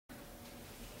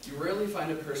You rarely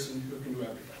find a person who can do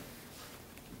everything.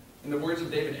 In the words of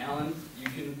David Allen, you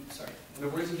can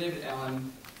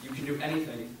do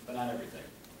anything, but not everything.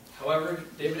 However,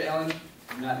 David Allen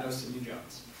did not know Sydney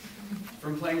Jones.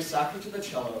 From playing soccer to the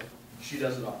cello, she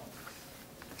does it all.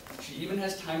 She even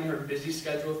has time in her busy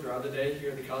schedule throughout the day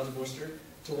here at the College of Worcester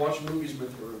to watch movies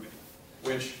with her roommate,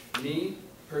 which, me,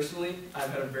 personally, I've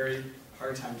had a very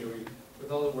hard time doing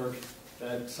with all the work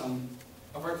that some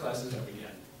of our classes that we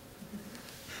get.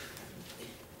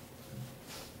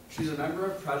 She's a member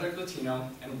of Project Latino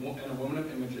and a Woman of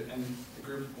Image, and the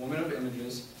group Women of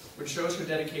Images, which shows her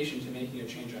dedication to making a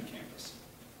change on campus.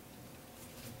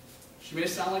 She may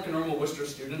sound like a normal Worcester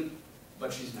student,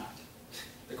 but she's not.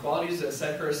 The qualities that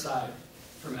set her aside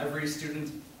from every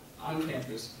student on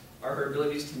campus are her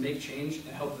abilities to make change and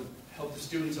help the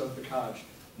students of the college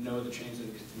know the change that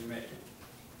needs to be made.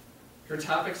 Her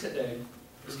topic today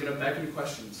is going to beckon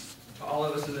questions to all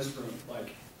of us in this room,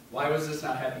 like, why was this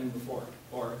not happening before?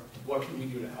 Or, what can we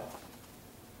do to help?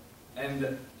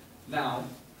 And now,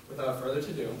 without further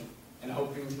ado, and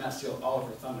hoping to not steal all of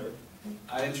her thunder,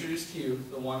 I introduce to you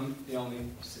the one, the only,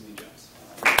 Sydney Jones.